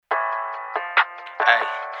Hey,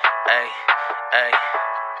 hey, hey,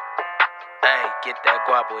 hey, get that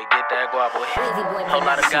guap boy, get that guap boy. Whole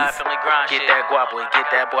lot of God family grind shit. Get that guap boy, get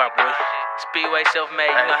that guap boy. Speedway self-made,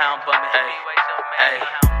 you know how I'm bumming. Hey.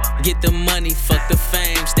 Get the money, fuck the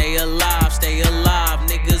fame, stay alive, stay alive.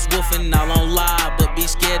 Niggas woofing all on live, but be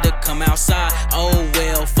scared to come outside. Oh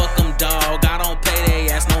well, fuck them dog, I don't pay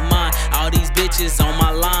they ass no mind. All these bitches on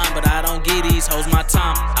my line, but I don't give these hoes my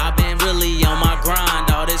time. I been really on my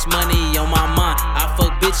grind, all this money on my mind. I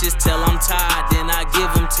fuck bitches till I'm tired, then I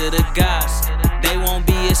give them to the guys. They won't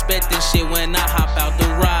be expecting shit when I hop out the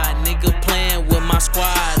ride. Nigga playing with my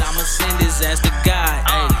squad, I'ma send his ass to God.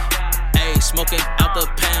 Ayy, smoking out the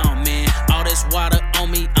pound, man. All this water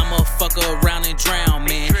on me, I'ma fuck around and drown,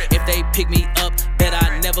 man. If they pick me up, bet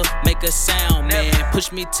I never make a sound, man.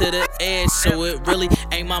 Push me to the edge, so it really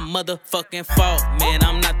ain't my motherfucking fault, man.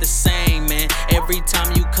 I'm not the same, man. Every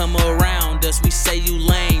time you come around us, we say you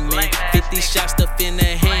lame, man. 50 shots stuff in the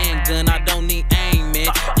handgun, I don't need aim, man.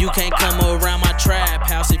 You can't come around my trap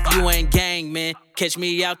house if you ain't gang, man. Catch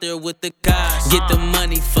me out there with the guys. Get the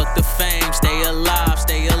money, fuck the fame, stay alive,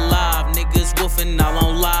 stay alive. Niggas woofing all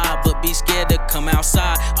on live, but be scared to come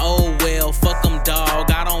outside. Oh well, fuck them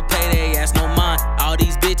dog, I don't pay they ass no mind. All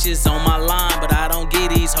these bitches on my line, but I don't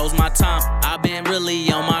give these hoes my time. I been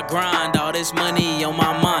really on my grind, all this money on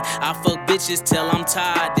my mind. I fuck bitches till I'm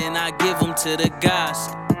tired, then I give them to the guys.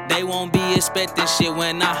 They won't be expecting shit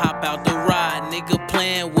when I hop out the ride. Nigga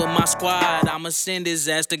playing with my squad, I'ma send his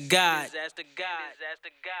ass to God.